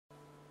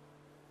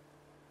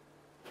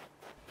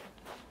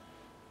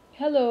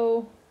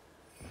Hello.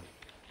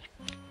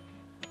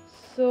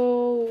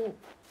 So,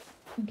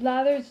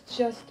 Blathers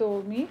just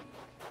told me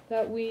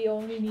that we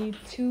only need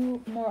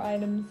two more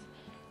items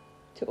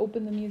to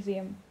open the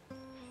museum.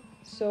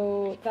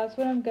 So, that's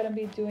what I'm gonna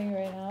be doing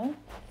right now.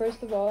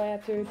 First of all, I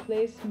have to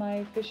replace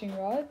my fishing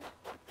rod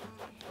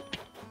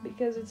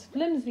because it's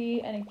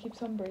flimsy and it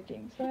keeps on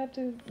breaking. So, I have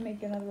to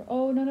make another.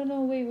 Oh, no, no,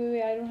 no,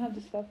 wait, I don't have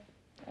the stuff.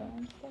 I don't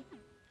have the stuff.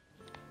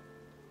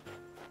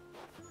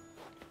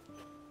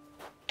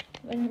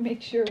 Let me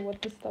make sure what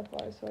the stuff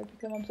are so I pick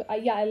them up. So,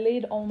 yeah, I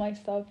laid all my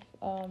stuff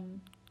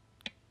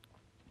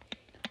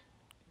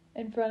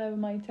in front of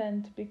my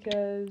tent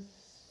because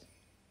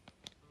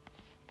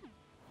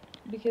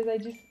I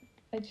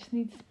just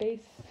need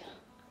space.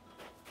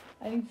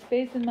 I need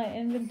space in my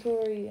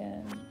inventory,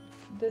 and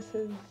this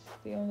is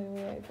the only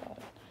way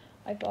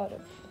I thought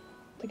of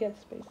to get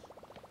space.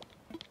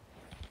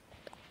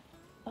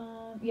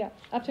 Yeah.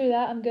 After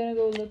that, I'm gonna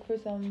go look for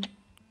some.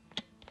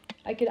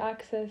 I could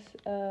access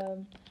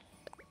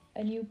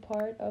a new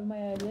part of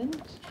my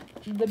island,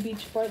 the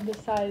beach part, the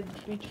side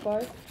beach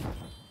part.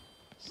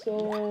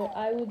 So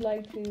I would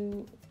like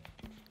to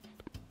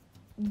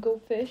go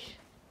fish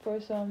for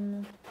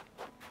some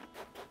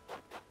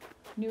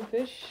new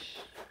fish.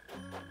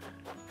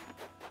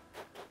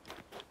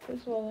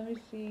 First of all, let me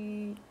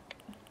see.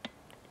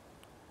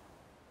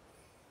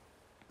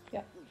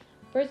 Yeah.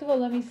 First of all,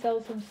 let me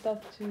sell some stuff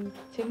to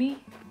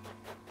Timmy.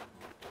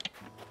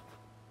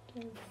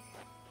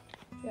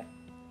 Yeah.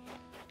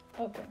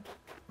 Okay.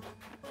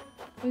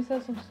 Let me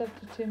sell some stuff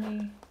to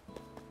Timmy.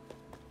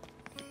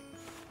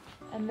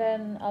 And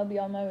then I'll be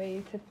on my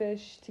way to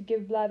fish to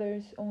give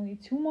Blathers only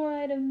two more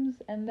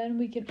items. And then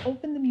we can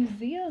open the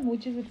museum,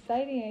 which is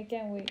exciting. I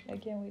can't wait. I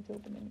can't wait to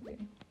open the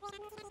museum.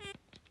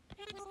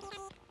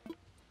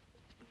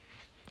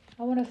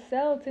 I want to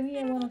sell, Timmy.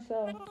 I want to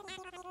sell.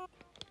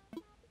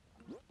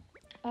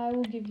 I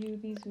will give you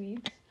these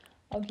weeds.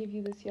 I'll give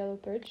you this yellow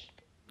perch.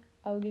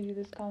 I'll give you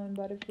this common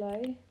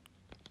butterfly,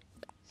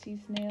 sea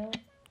snail,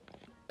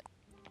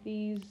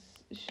 these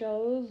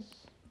shells,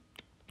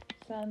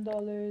 sand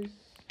dollars,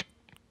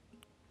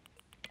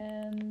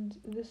 and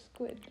this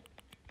squid.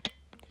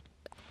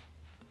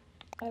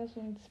 I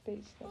also need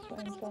space, that's why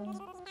I'm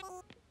selling.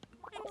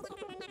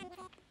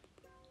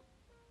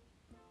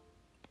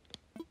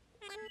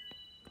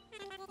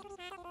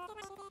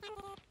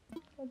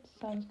 That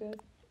sounds good.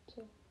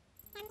 So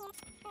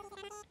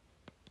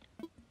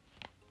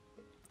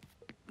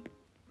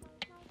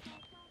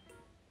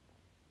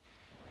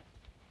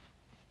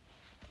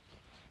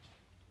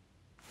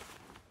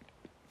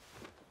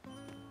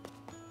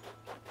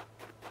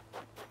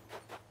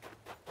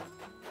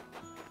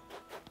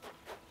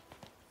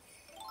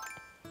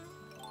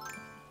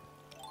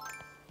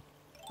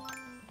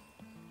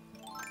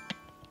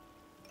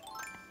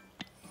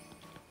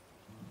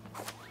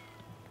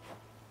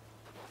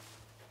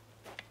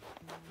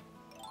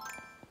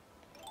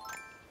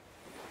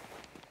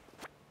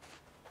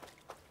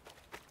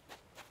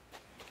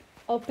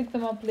I'll pick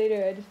them up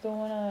later. I just don't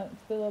want to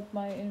fill up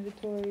my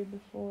inventory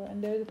before.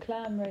 And there's a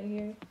clam right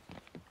here.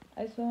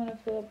 I just don't want to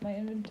fill up my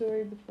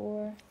inventory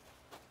before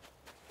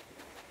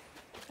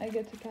I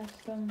get to catch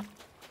some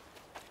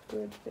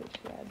good fish.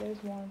 Yeah,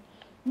 there's one.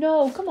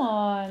 No, come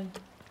on.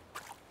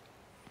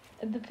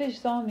 The fish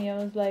saw me. I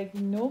was like,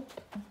 nope.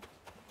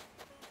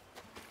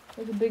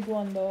 It was a big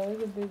one though. It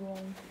was a big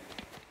one.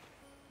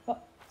 Oh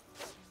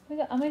my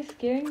god, am I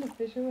scaring the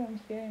fish away? I'm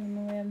scaring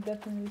them away. I'm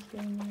definitely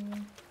scaring them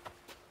away.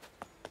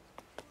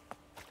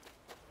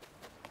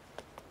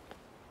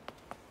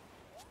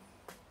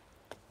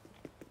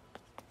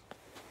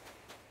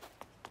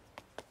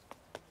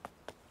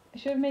 I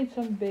should have made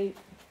some bait.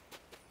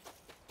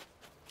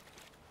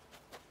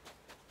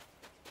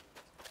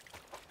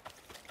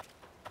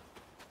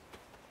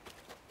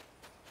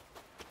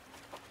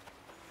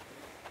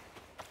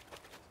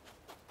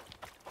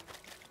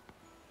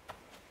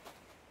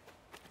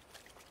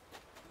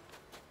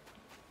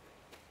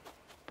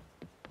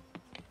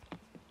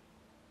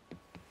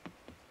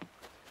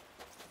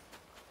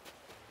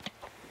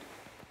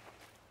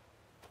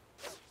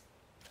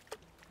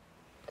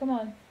 Come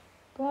on.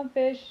 Come on,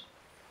 fish.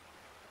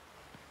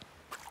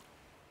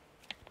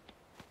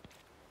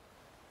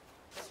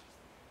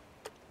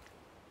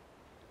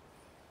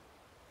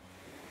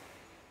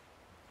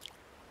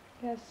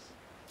 Yes.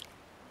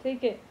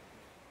 Take it.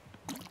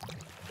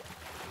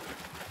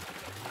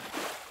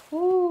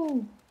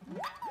 Ooh.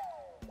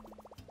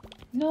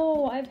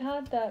 No, I've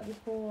had that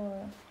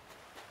before.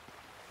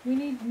 We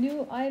need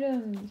new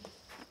items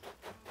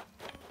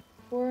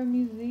for a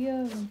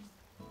museum.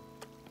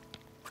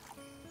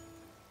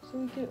 So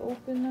we can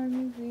open our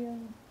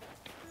museum.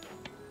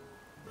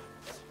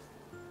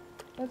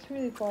 That's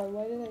really far.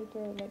 Why did I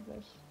throw it like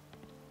this?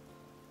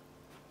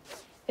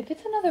 If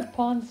it's another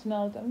pond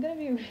smelt, I'm gonna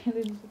be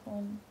really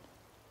disappointed.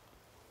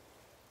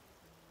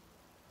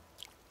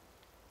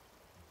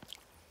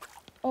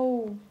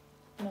 Oh,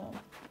 no.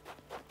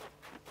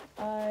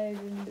 I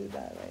didn't do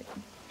that right.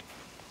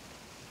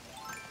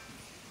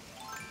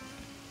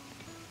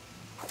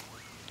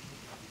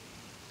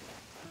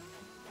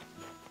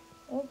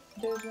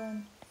 there's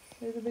one.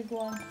 There's a big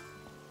one.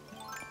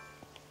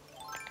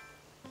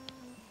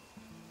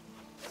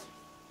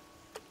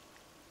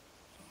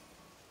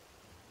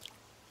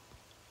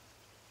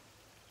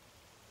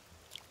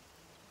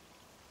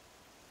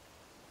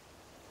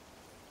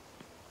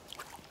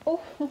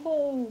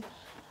 Oh,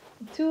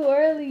 too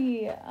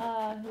early.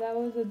 Ah, that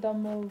was a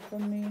dumb move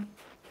from me.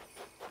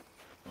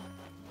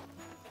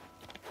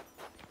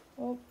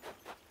 Oh.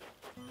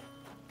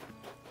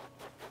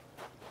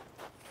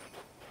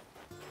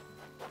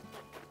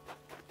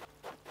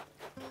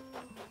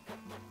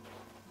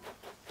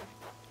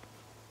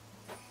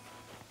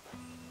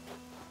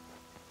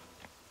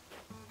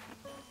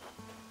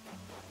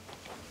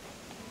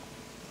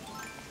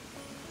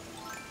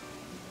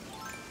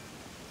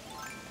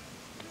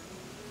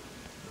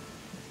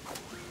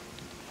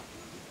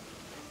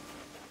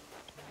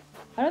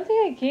 I don't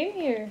think I came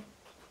here.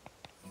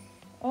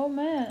 Oh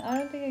man, I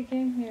don't think I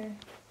came here.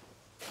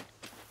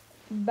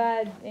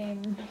 Bad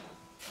aim.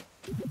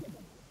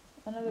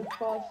 Another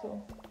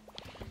fossil.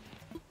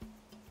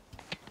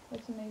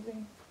 That's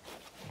amazing.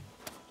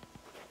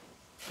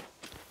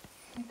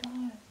 Oh my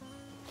god.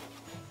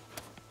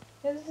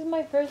 Yeah, this is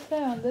my first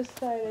time on this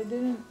side. I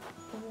didn't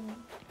even...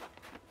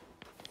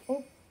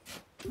 Oh.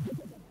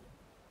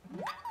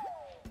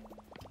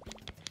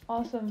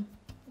 Awesome.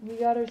 We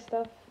got our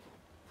stuff.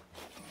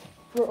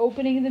 We're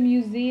opening the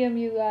museum,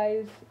 you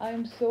guys.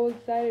 I'm so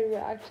excited. We're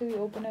actually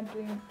opening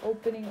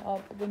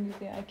up the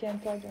museum. I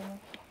can't talk anymore.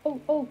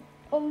 Oh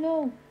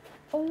no.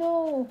 Oh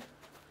no.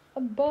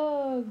 A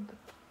bug.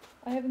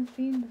 I haven't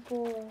seen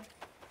before.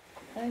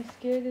 And I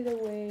scared it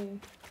away.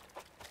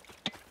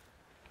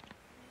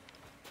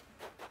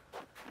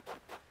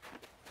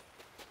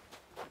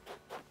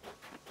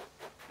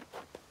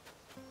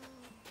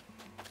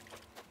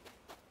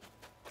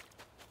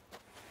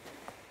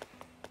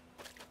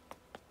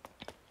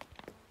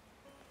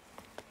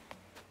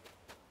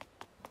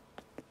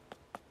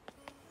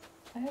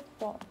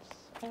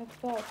 I have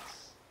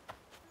thoughts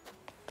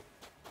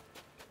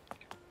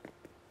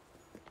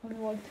on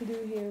what to do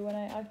here when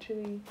I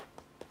actually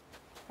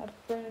have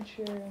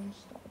furniture and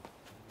stuff.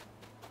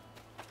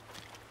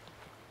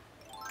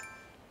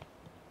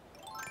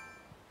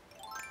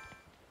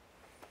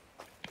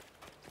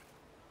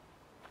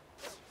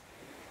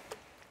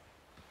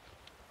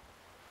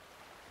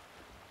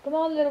 Come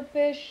on, little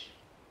fish.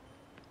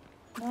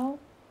 No?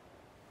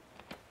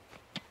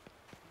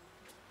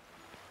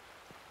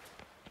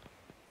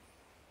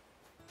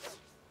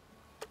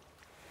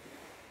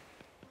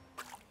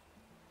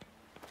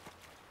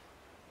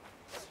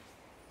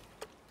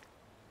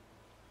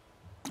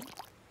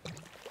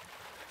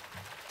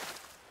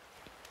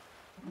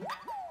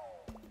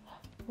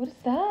 What is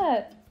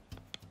that?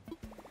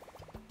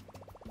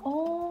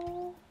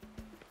 Oh,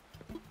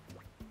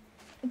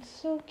 it's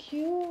so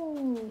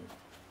cute.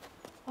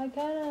 I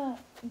kinda,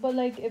 but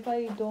like if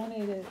I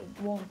donate it,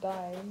 it won't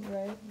die,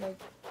 right?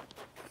 Like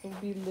it'll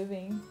be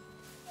living.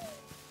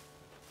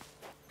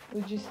 It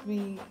would just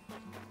be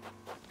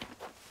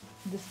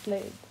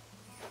displayed.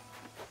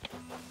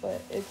 But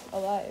it's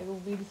alive. It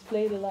will be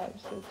displayed alive,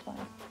 so it's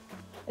fine.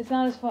 It's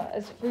not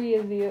as free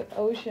as the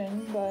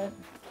ocean, but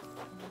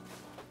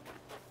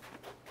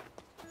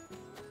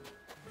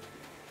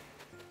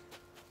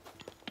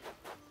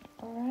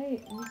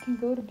alright, we can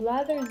go to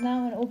Blathers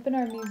now and open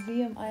our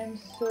museum. I am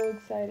so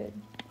excited.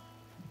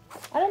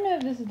 I don't know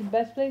if this is the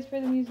best place for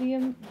the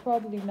museum.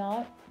 Probably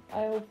not.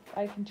 I hope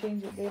I can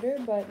change it later,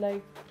 but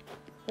like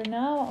for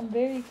now, I'm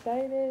very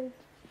excited.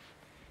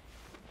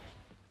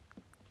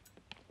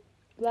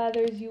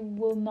 Blathers, you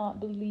will not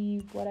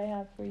believe what I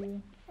have for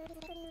you.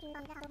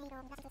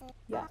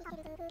 Yeah.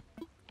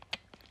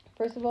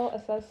 First of all,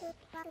 assess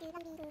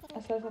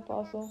a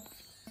fossil.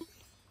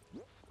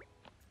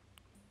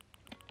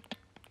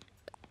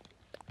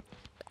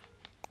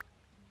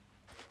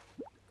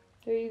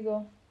 There you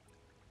go.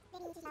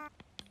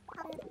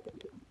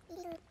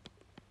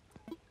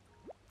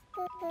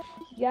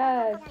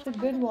 Yeah, it's a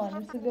good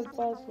one. It's a good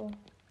fossil.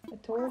 A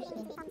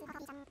torso.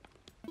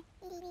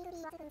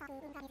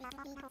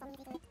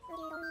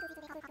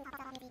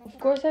 Of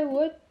course I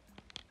would.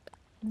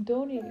 I'm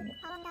donating it.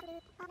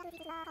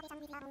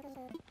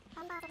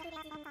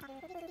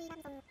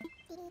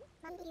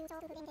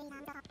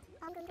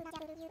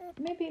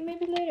 Maybe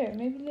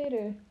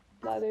later.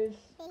 Blathers.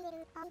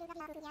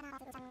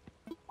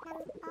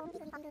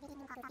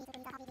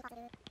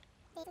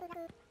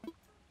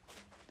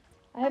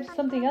 I have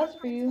something else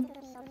for you.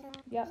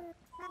 Yep.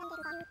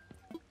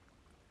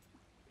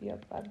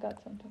 Yep, I've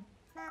got something.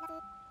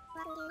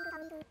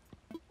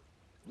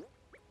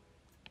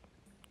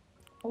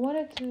 I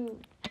wanted you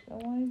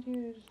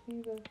to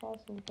see the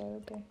fossils, but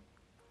okay.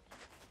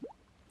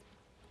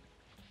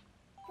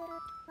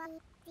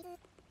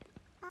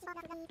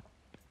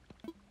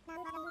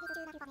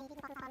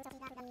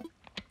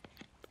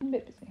 I'm a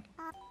bit busy.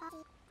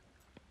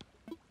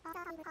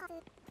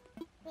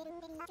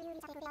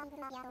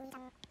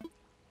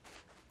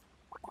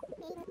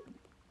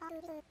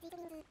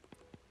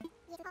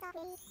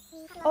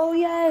 Oh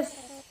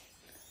yes!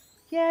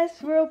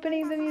 Yes, we're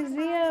opening the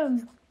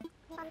museum.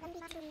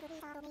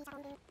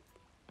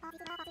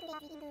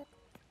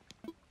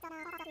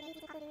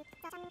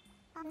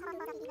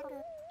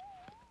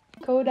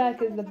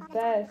 Kodak is the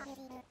best.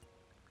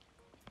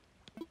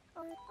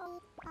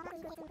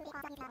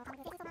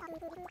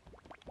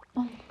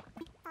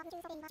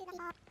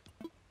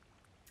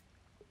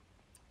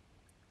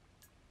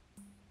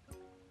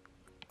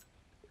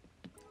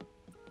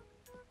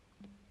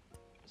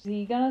 Is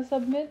he gonna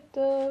submit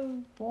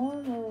the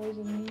form or is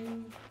it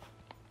me?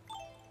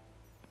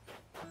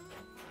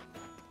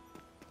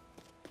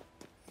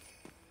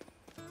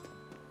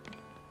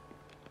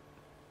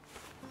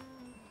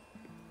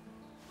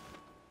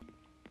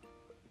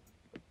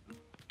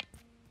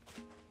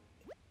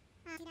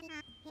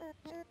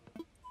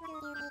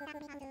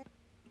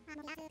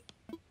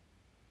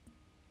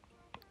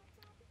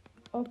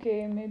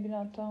 Okay, maybe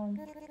not Tom.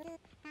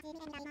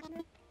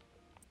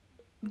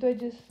 Do I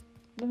just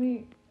let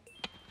me?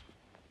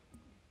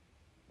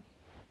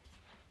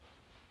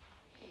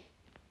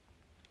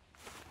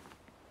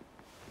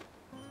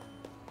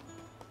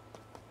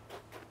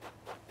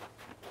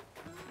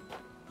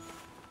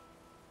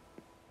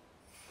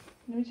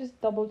 Let me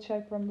just double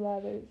check from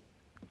Blathers.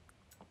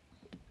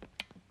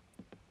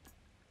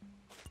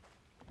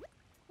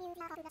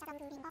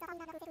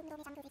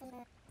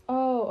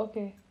 Oh,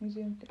 okay.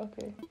 Museum.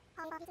 Okay.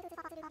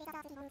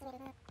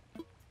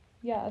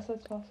 Yeah,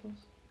 assess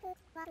fossils.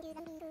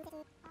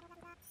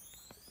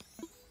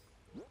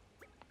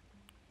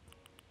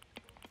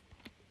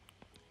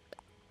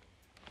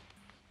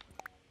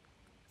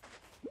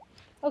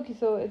 Okay,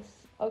 so it's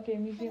okay.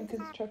 Museum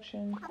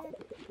construction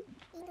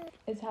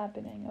is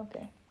happening.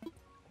 Okay.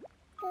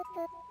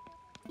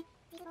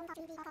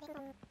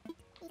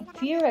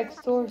 T-Rex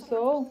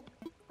torso.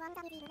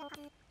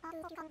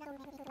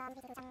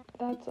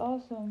 That's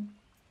awesome.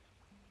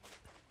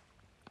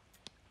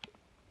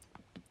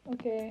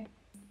 Okay.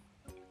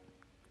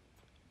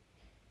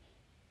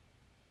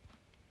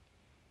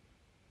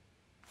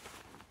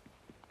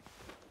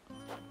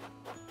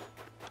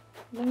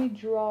 Let me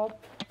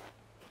drop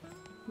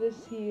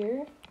this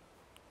here.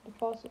 The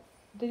fossil.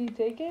 Did he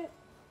take it?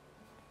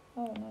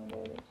 Oh no,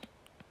 there it is.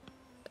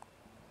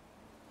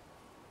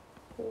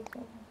 For a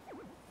second.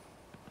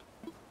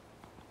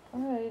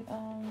 Alright,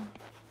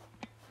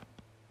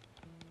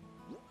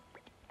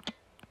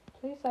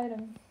 place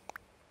item.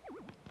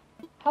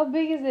 How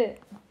big is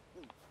it?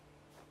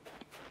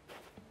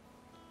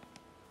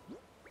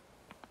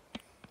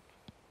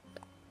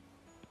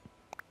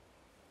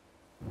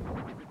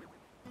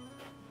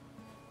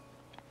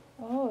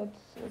 Oh,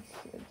 it's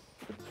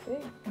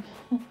big.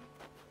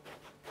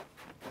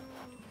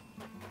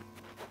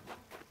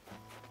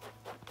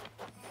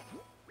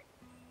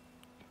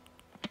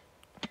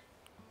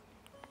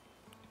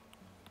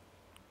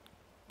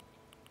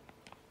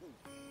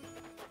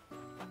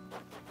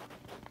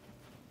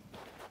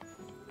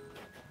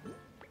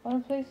 I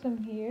wanna place them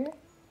here.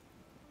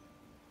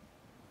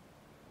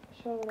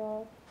 Show it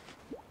off.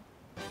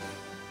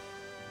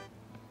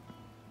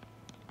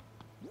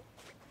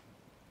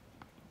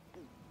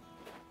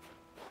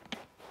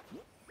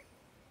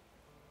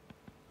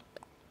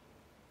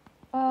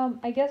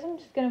 I guess I'm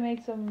just gonna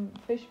make some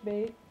fish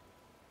bait.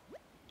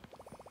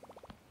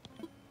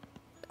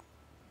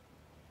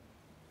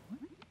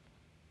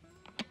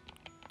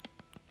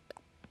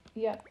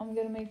 Yeah, I'm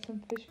gonna make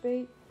some fish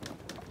bait.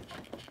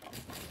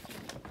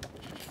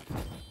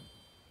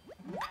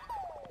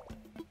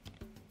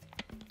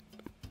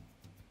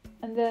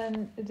 And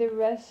then the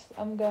rest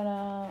I'm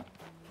gonna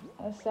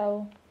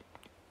sell.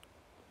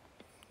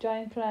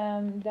 Giant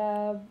clam,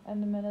 dab,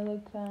 and the manila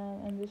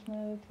clam, and this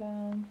manila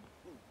clam.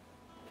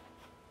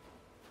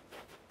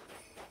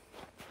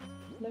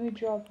 Let me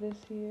drop this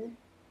here.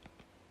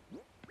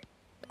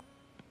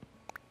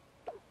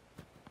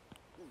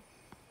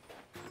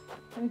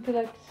 Let me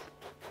collect.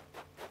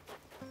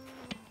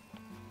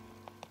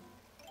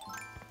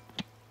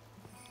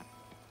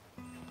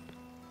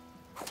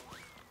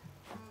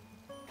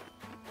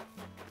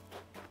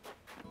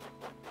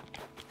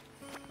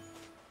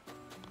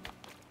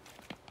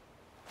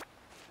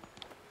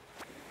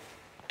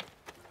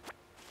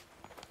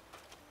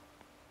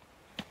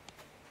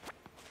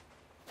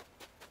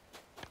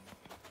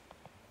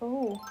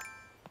 Oh.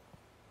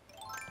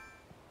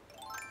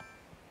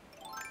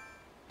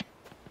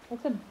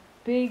 That's a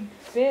big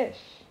fish.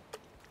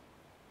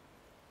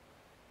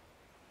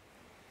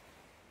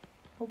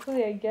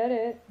 Hopefully I get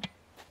it.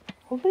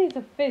 Hopefully it's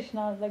a fish,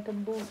 not like a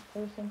boot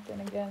or something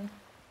again.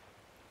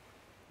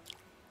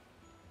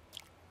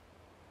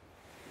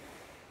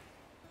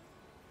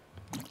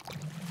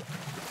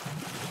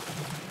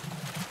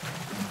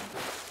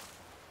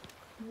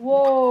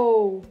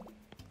 Whoa!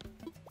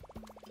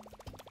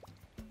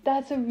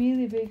 That's a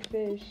really big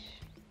fish.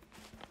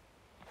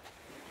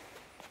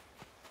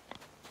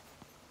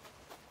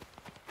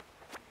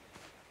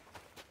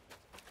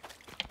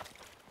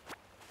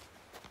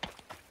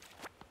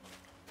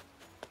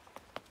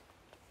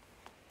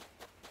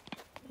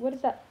 What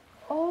is that?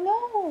 Oh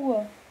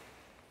no!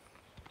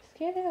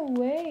 scared it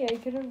away. I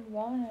could have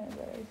run it,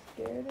 but I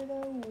scared it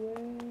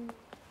away.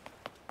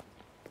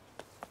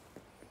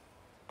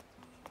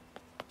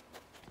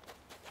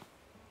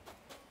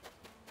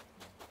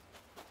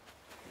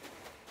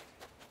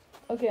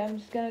 Okay, I'm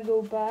just gonna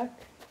go back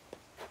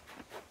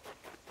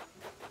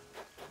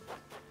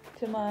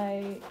to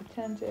my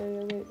tent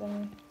area. Wait, let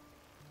me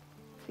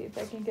see if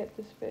I can get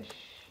this fish.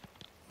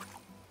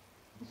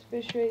 This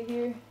fish right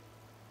here.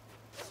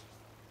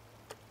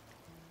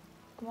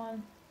 Come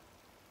on.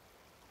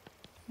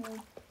 Nope.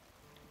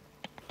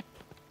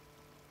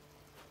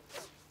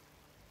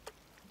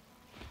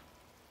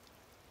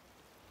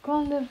 Come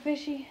on, little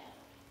fishy.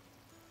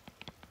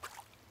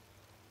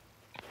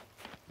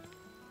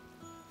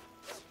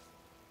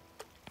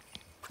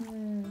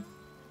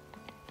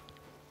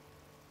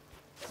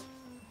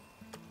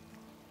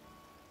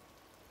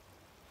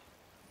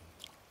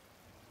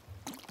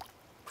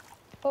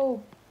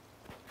 Oh.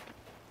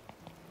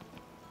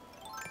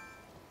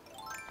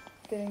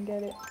 Didn't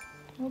get it.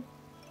 Nope.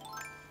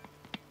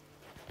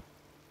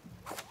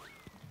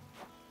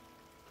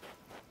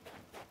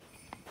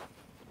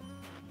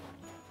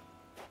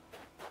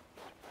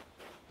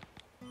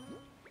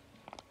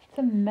 It's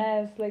a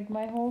mess. Like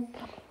my whole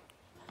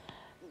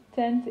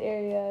tent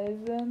area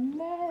is a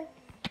mess.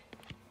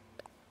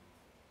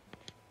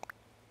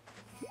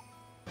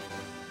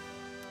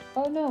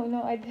 Oh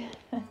no, I didn't.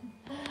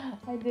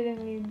 I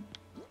didn't mean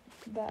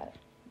that.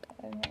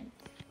 I meant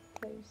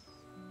place.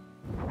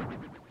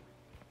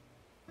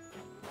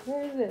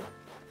 Where is it?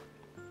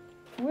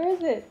 Where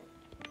is it?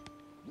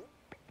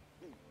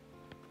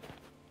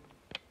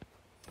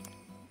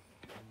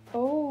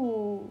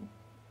 Oh.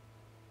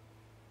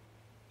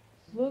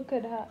 Look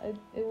at how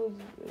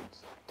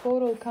it's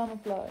total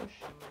camouflage.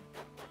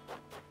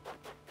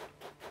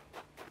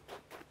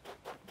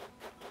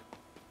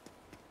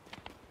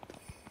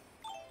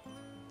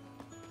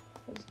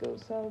 Let's go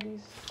sell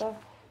these stuff.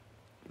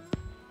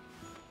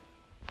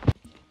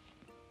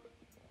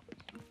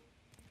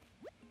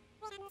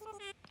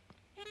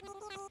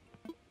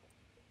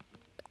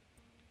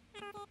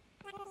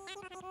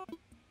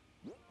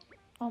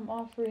 I'm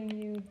offering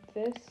you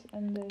this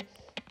and this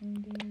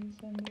and these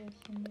and this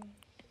and this.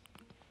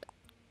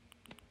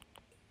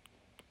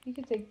 You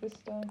can take this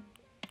stone.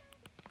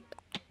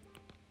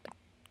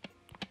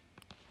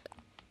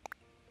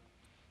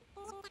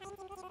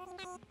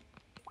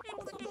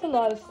 It's a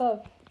lot of stuff.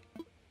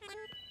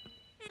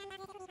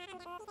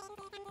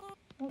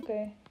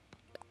 Okay.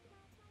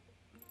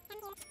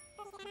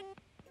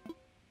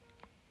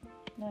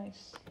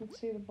 Nice. Let's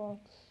see the box.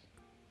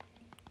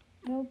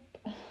 Nope.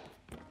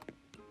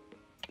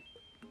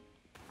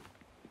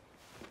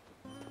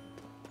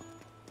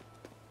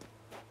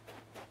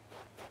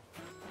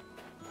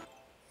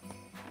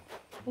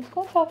 Let's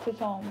go talk to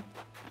Tom.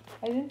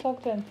 I didn't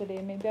talk to him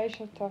today. Maybe I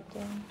should talk to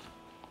him.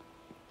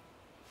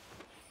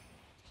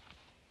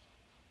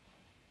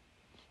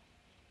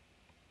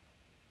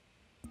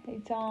 Hey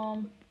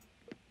Tom.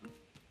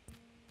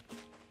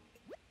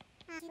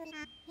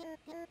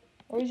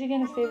 Or is he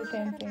gonna say the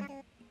same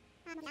thing?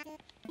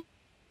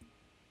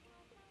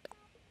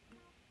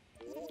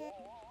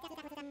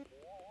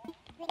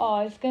 Oh,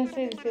 it's gonna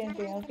say the same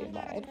thing. Okay,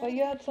 bye. I thought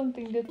you had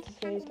something good to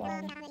say,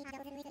 Tom.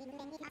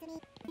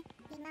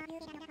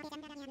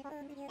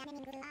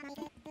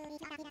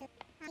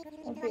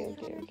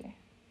 Okay.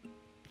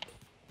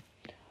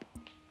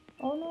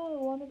 Oh no, I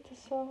wanted to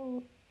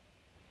sell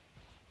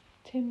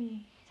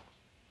Timmy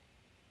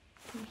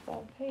some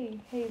stuff. Hey,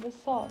 let's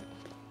talk.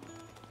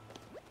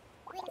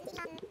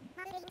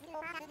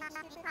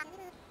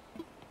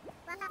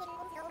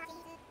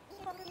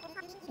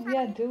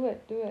 Yeah, do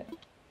it.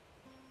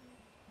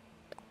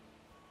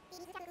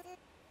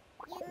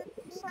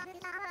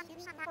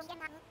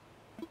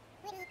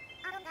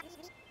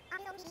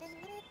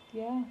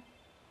 Yeah,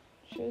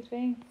 sure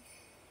thing.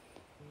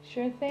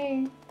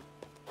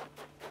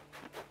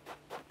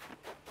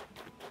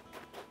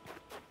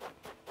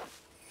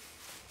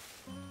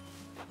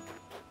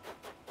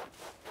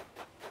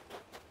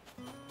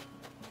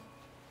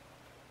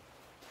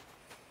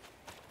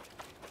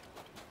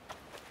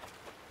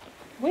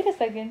 Wait a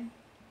second.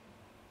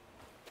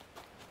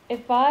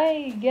 If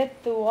I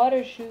get the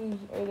water shoes,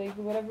 or like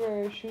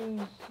whatever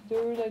shoes,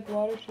 there were like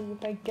water shoes,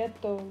 if I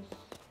get those,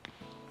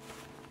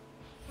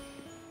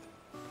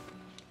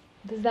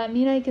 does that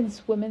mean I can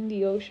swim in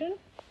the ocean?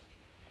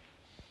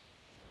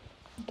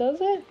 Does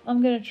it?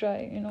 I'm gonna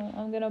try,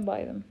 I'm gonna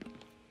buy them.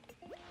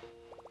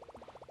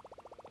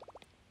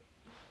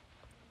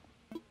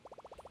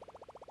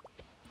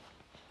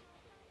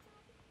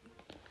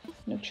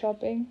 Nook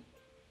shopping.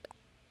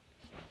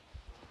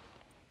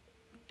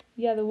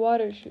 Yeah, the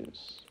water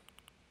shoes.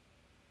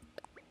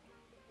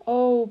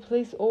 Oh,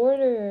 place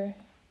order.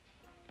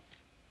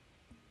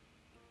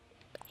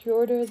 Your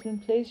order has been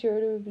placed. Your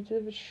order will be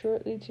delivered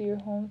shortly to your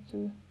home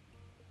through...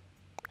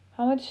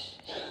 How much...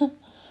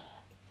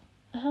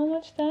 How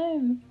much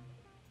time?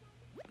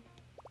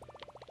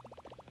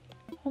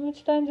 How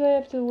much time do I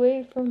have to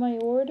wait for my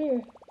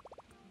order?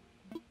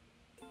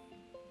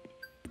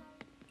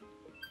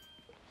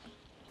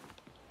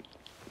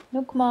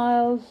 Nook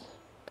Miles.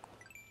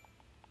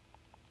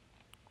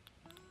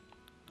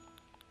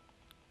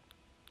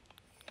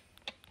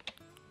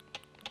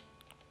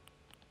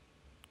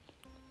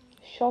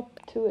 Shop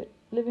to it.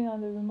 Living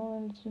on the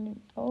remote.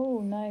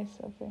 Oh, nice.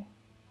 Okay.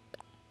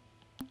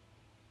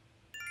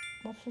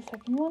 What's the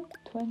second one?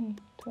 20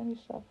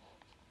 stuff.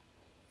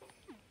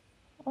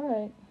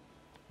 Alright.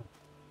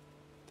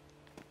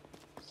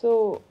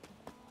 So,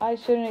 I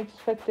shouldn't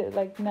expect it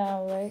like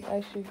now, right?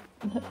 I should...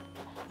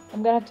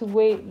 I'm gonna have to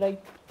wait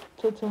like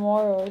till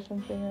tomorrow or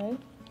something, right?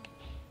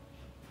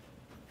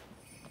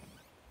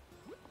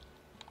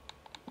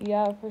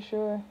 Yeah, for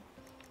sure.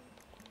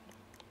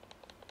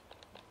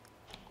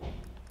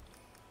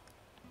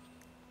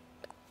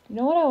 You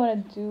know what I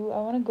want to do?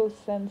 I want to go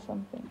send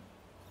something.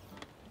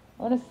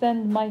 I want to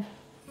send my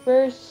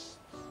first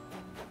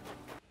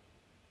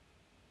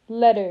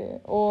letter,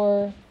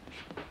 or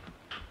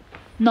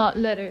not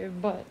letter,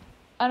 but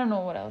I don't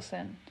know what I'll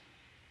send.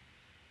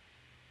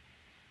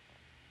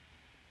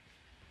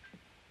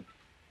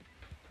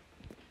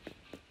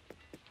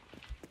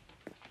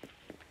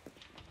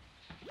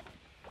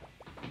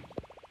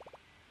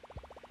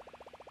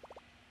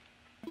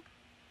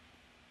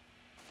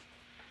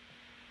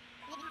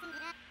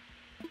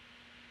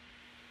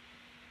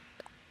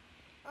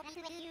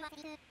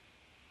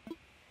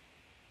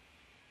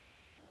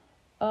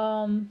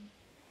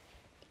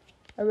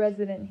 A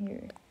resident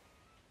here.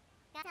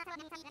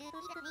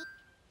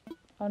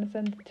 I want to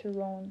send it to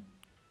Ron.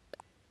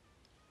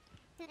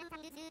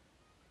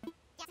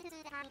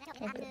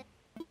 Okay.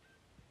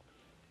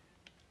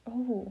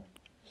 Oh,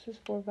 this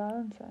is for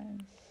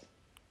Valentine's.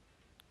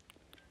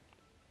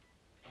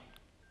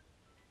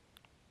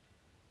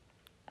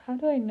 How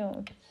do I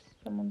know if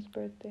it's someone's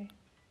birthday?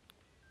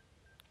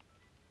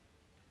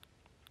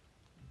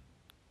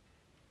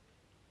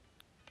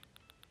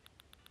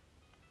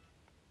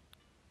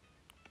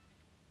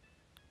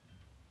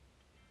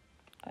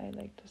 I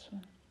like this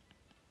one.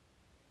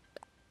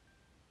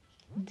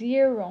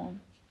 Dear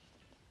Ron,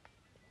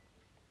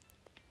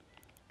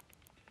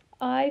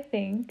 I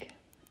think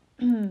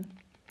it's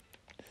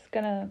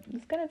gonna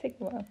take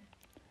a while.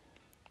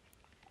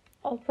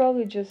 I'll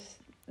probably just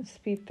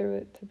speed through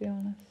it, to be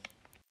honest.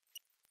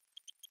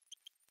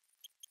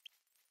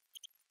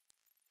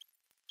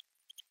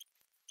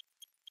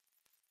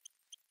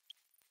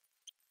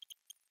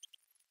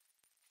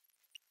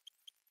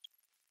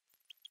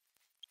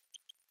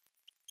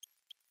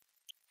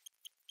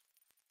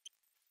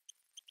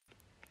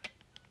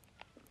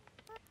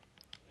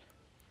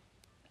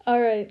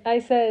 Alright, I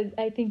said,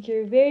 I think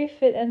you're very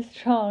fit and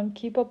strong.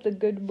 Keep up the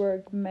good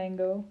work,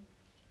 Mango.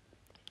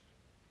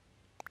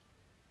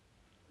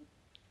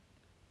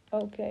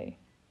 Okay.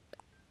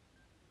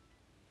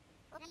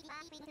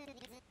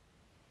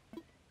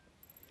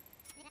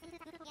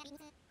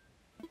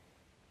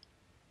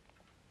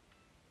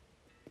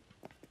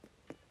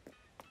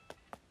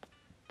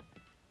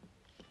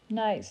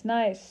 Nice,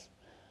 nice.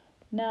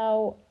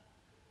 Now,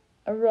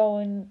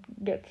 Rowan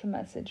gets a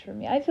message from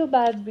me. I feel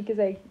bad because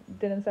I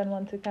didn't send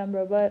one to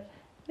Canberra, but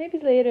maybe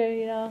later,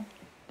 you know.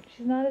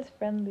 She's not as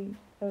friendly,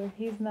 or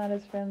he's not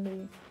as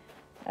friendly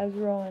as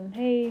Rowan.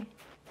 Hey.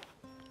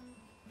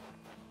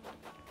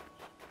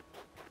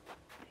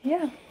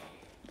 Yeah,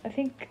 I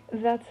think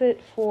that's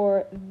it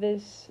for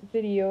this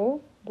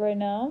video right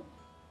now.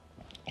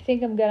 I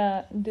think I'm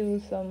gonna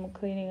do some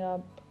cleaning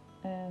up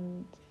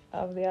and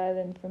of the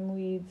island from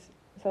weeds,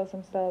 sell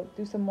some stuff,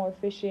 do some more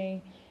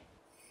fishing.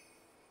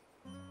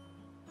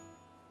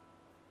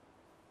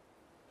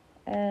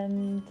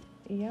 And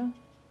yeah,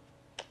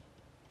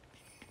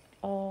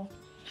 I'll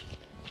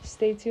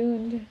stay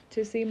tuned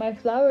to see my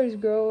flowers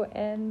grow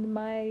and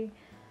my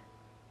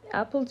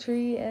apple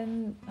tree,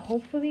 and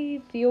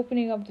hopefully the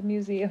opening of the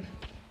museum.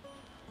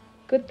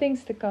 Good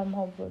things to come,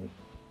 hopefully.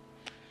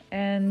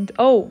 And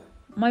oh,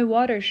 my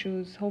water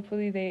shoes,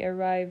 hopefully they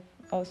arrive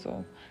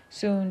also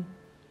soon.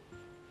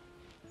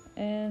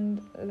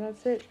 And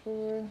that's it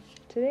for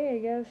today, I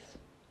guess.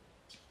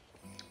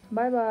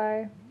 Bye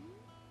bye.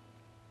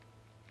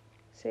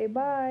 Say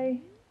bye.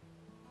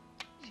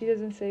 She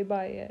doesn't say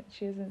bye yet.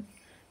 She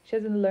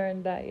hasn't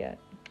learned that yet.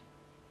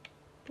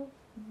 But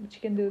she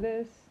can do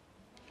this.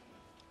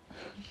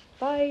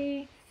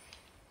 Bye.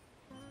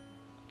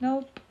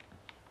 Nope.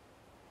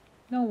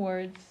 No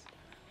words.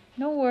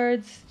 No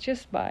words,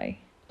 just bye.